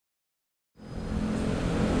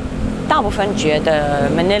大部分觉得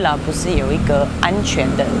Manila 不是有一个安全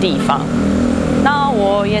的地方，那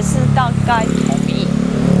我也是大概同意。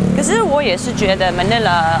可是我也是觉得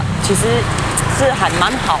Manila 其实是还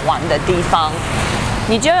蛮好玩的地方，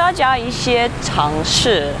你就要加一些尝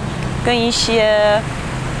试跟一些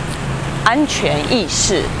安全意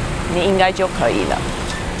识，你应该就可以了。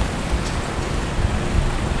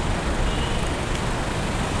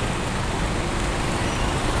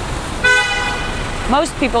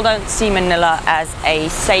Most people don't see Manila as a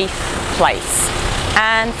safe place.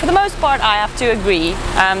 And for the most part, I have to agree.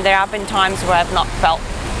 There have been times where I've not felt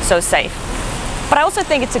so safe. But I also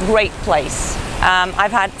think it's a great place.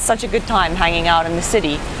 I've had such a good time hanging out in the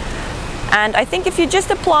city. And I think if you just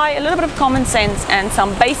apply a little bit of common sense and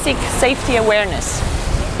some basic safety awareness,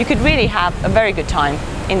 you could really have a very good time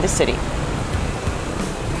in the city.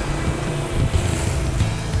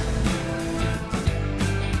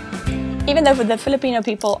 Even though the Filipino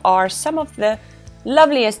people are some of the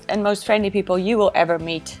loveliest and most friendly people you will ever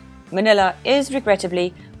meet, Manila is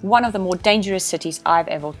regrettably one of the more dangerous cities I've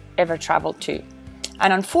ever traveled to.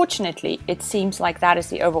 And unfortunately, it seems like that is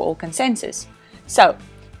the overall consensus. So,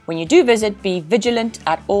 when you do visit, be vigilant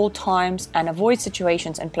at all times and avoid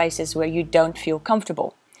situations and places where you don't feel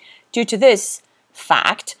comfortable. Due to this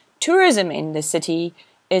fact, tourism in the city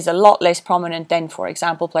is a lot less prominent than, for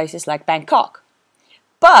example, places like Bangkok.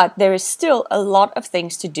 But there is still a lot of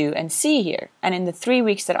things to do and see here. And in the 3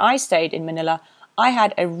 weeks that I stayed in Manila, I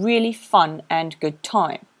had a really fun and good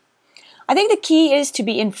time. I think the key is to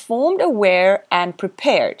be informed, aware, and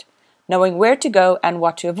prepared, knowing where to go and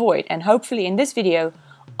what to avoid. And hopefully in this video,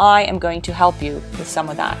 I am going to help you with some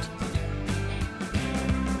of that.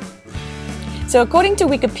 So according to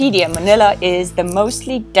Wikipedia, Manila is the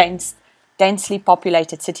mostly densely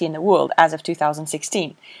populated city in the world as of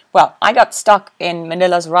 2016. Well, I got stuck in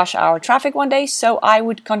Manila's rush hour traffic one day, so I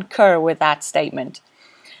would concur with that statement.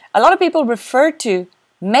 A lot of people refer to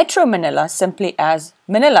Metro Manila simply as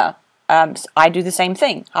Manila. I do the same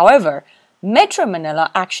thing. However, Metro Manila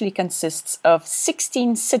actually consists of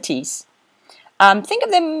 16 cities. Think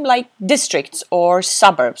of them like districts or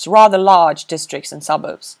suburbs, rather large districts and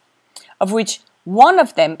suburbs, of which one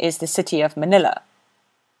of them is the city of Manila.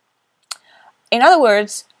 In other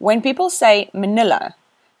words, when people say Manila,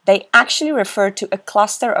 they actually refer to a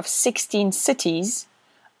cluster of 16 cities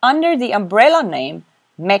under the umbrella name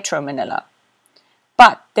Metro Manila.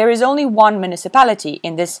 But there is only one municipality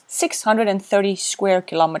in this 630 square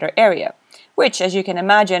kilometer area, which, as you can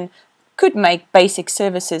imagine, could make basic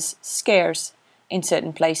services scarce in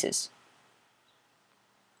certain places.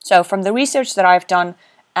 So from the research that I've done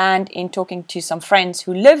and in talking to some friends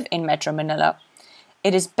who live in Metro Manila,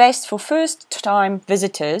 it is best for first-time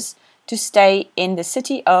visitors to stay in the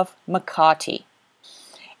city of Makati.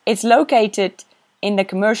 It's located in the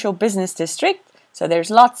commercial business district, so there's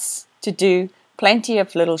lots to do, plenty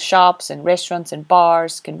of little shops and restaurants and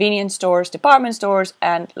bars, convenience stores, department stores,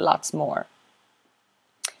 and lots more.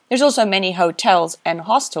 There's also many hotels and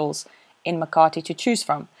hostels in Makati to choose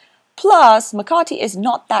from. Plus, Makati is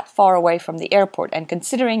not that far away from the airport, and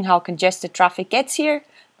considering how congested traffic gets here,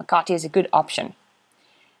 Makati is a good option.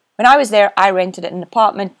 When I was there, I rented an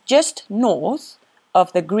apartment just north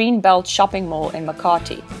of the Greenbelt shopping mall in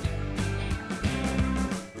Makati.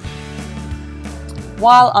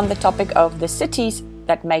 While on the topic of the cities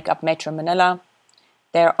that make up Metro Manila,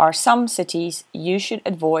 there are some cities you should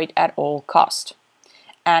avoid at all cost.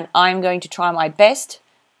 And I'm going to try my best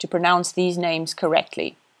to pronounce these names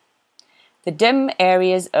correctly. The dim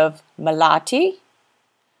areas of Malati,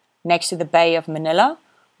 next to the Bay of Manila,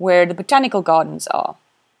 where the botanical gardens are.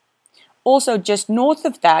 Also just north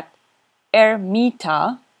of that,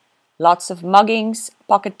 Ermita, lots of muggings,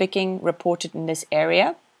 pocket picking reported in this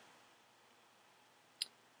area.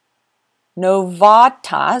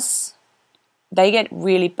 Novatas, they get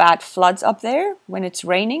really bad floods up there when it's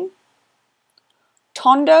raining.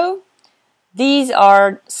 Tondo, these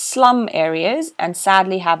are slum areas and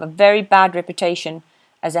sadly have a very bad reputation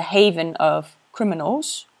as a haven of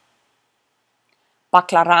criminals.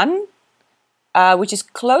 Baclaran, which is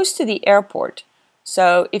close to the airport.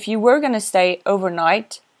 So if you were going to stay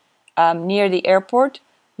overnight near the airport,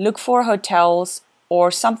 look for hotels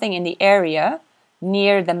or something in the area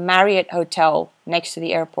near the Marriott Hotel next to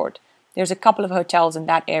the airport. There's a couple of hotels in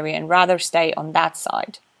that area and rather stay on that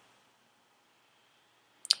side.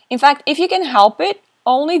 In fact, if you can help it,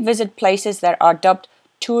 only visit places that are dubbed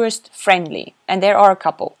tourist friendly. And there are a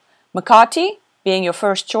couple. Makati being your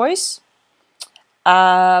first choice.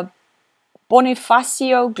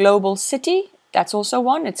 Bonifacio Global City, that's also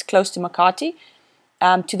one. It's close to Makati.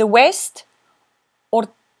 To the west,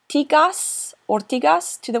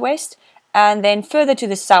 Ortigas to the west, and then further to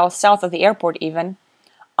the south of the airport even,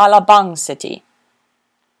 Alabang City.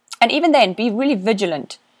 And even then, be really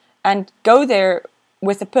vigilant and go there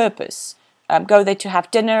with a purpose. Go there to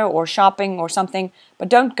have dinner or shopping or something, but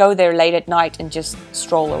don't go there late at night and just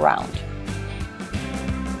stroll around.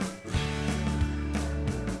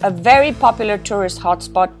 A very popular tourist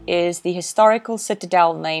hotspot is the historical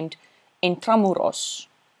citadel named Intramuros.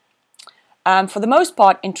 For the most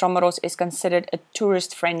part, Intramuros is considered a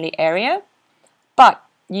tourist-friendly area, but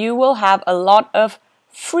you will have a lot of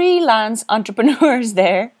freelance entrepreneurs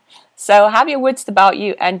there, so have your wits about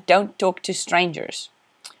you and don't talk to strangers.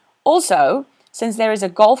 Also, since there is a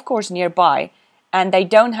golf course nearby and they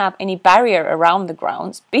don't have any barrier around the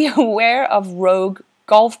grounds, be aware of rogue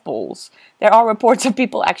golf balls. There are reports of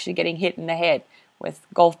people actually getting hit in the head with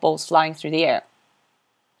golf balls flying through the air.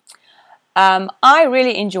 I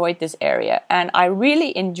really enjoyed this area, and I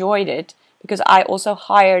really enjoyed it because I also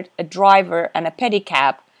hired a driver and a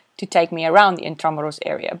pedicab to take me around the Intramuros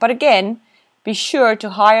area. But again, be sure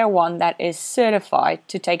to hire one that is certified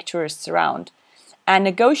to take tourists around, and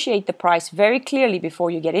negotiate the price very clearly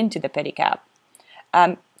before you get into the pedicab.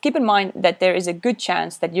 Keep in mind that there is a good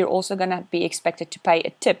chance that you're also going to be expected to pay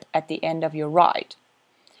a tip at the end of your ride.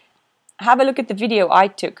 Have a look at the video I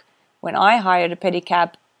took when I hired a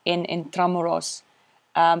pedicab in Intramuros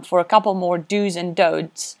for a couple more do's and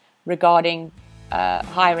don'ts regarding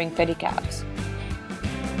hiring pedicabs.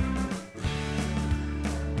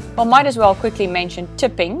 Well, might as well quickly mention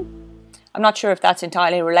tipping. I'm not sure if that's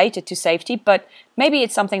entirely related to safety, but maybe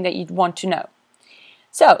it's something that you'd want to know.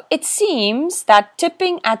 So, it seems that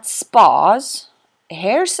tipping at spas,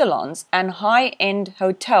 hair salons, and high-end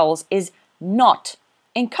hotels is not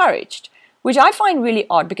encouraged, which I find really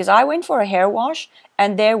odd because I went for a hair wash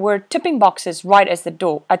and there were tipping boxes right at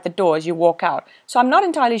the door as you walk out. So I'm not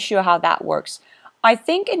entirely sure how that works. I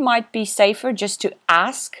think it might be safer just to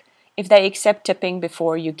ask if they accept tipping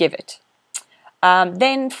before you give it.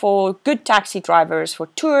 Then for good taxi drivers, for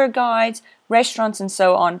tour guides, restaurants and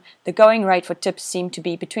so on, the going rate for tips seem to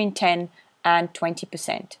be between 10 and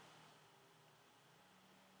 20%.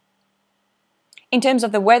 In terms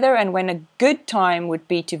of the weather and when a good time would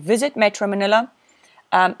be to visit Metro Manila,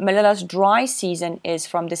 Manila's dry season is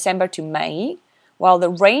from December to May, while the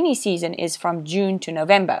rainy season is from June to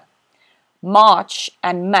November. March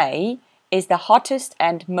and May is the hottest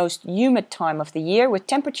and most humid time of the year, with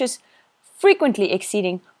temperatures frequently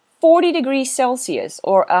exceeding 40 degrees Celsius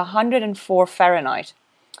or 104 Fahrenheit.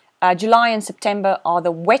 July and September are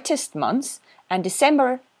the wettest months, and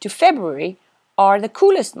December to February are the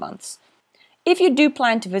coolest months. If you do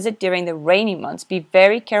plan to visit during the rainy months, be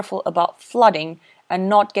very careful about flooding and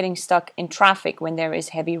not getting stuck in traffic when there is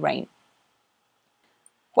heavy rain.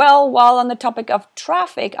 Well, while on the topic of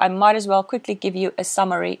traffic, I might as well quickly give you a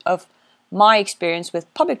summary of my experience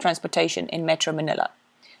with public transportation in Metro Manila.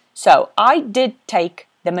 So, I did take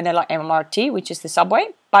the Manila MRT, which is the subway,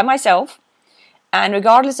 by myself, and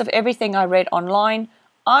regardless of everything I read online,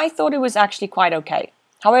 I thought it was actually quite okay.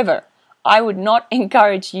 However, I would not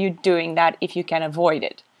encourage you doing that if you can avoid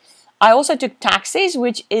it. I also took taxis,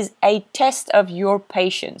 which is a test of your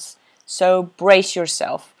patience, so brace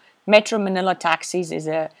yourself. Metro Manila taxis is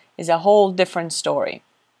a whole different story.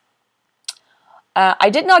 I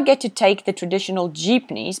did not get to take the traditional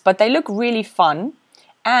jeepneys, but they look really fun,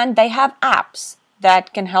 and they have apps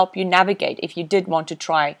that can help you navigate if you did want to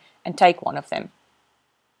try and take one of them.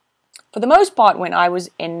 For the most part, when I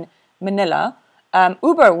was in Manila,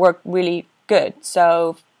 Uber worked really good,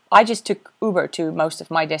 so I just took Uber to most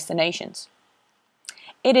of my destinations.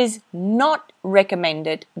 It is not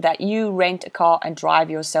recommended that you rent a car and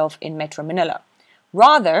drive yourself in Metro Manila.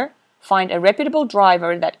 Rather, find a reputable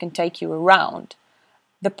driver that can take you around.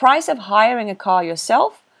 The price of hiring a car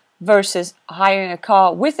yourself versus hiring a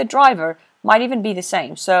car with a driver might even be the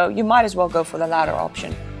same, so you might as well go for the latter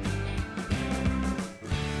option.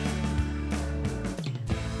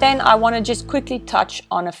 Then I want to just quickly touch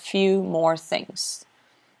on a few more things.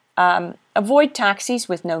 Avoid taxis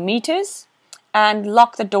with no meters and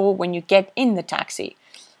lock the door when you get in the taxi.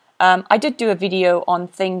 I did do a video on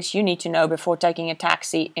things you need to know before taking a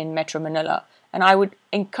taxi in Metro Manila, and I would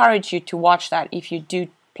encourage you to watch that if you do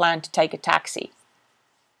plan to take a taxi.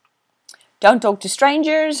 Don't talk to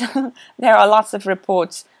strangers. There are lots of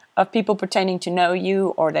reports of people pretending to know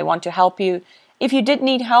you or they want to help you. If you did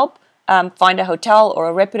need help, find a hotel or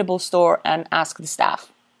a reputable store and ask the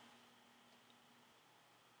staff.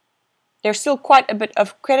 There's still quite a bit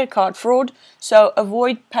of credit card fraud, so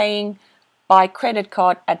avoid paying by credit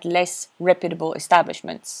card at less reputable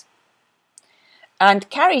establishments. and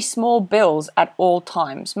carry small bills at all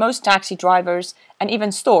times. Most taxi drivers and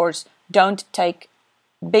even stores don't take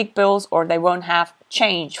big bills, or they won't have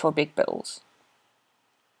change for big bills.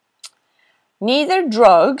 Neither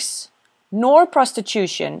drugs nor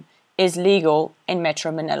prostitution is legal in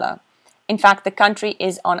Metro Manila. In fact, the country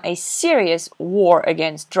is on a serious war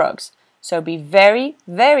against drugs. So be very,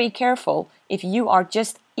 very careful if you are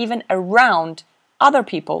just even around other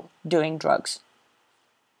people doing drugs.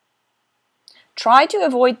 Try to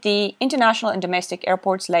avoid the international and domestic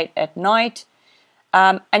airports late at night.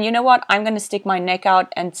 And you know what? I'm going to stick my neck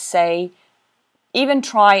out and say, even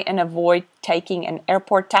try and avoid taking an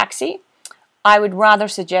airport taxi. I would rather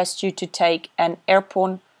suggest you to take an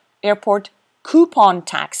airport coupon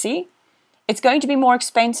taxi. It's going to be more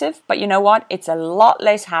expensive, but you know what? It's a lot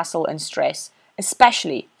less hassle and stress,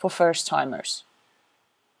 especially for first-timers.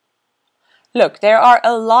 Look, there are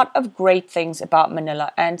a lot of great things about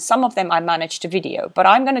Manila, and some of them I managed to video, but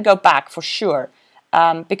I'm going to go back for sure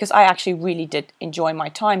because I actually really did enjoy my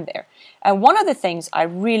time there. And one of the things I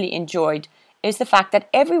really enjoyed is the fact that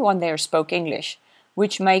everyone there spoke English,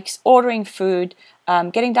 which makes ordering food,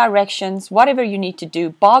 getting directions, whatever you need to do,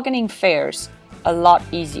 bargaining fares, a lot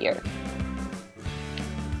easier.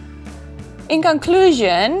 In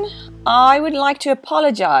conclusion, I would like to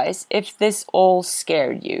apologize if this all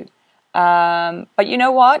scared you. But you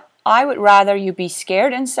know what? I would rather you be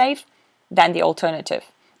scared and safe than the alternative.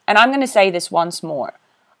 And I'm going to say this once more.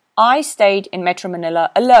 I stayed in Metro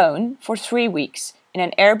Manila alone for 3 weeks in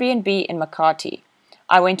an Airbnb in Makati.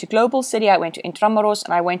 I went to Global City, I went to Intramuros,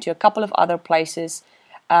 and I went to a couple of other places.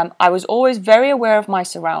 I was always very aware of my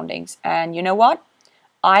surroundings. And you know what?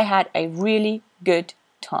 I had a really good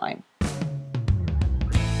time.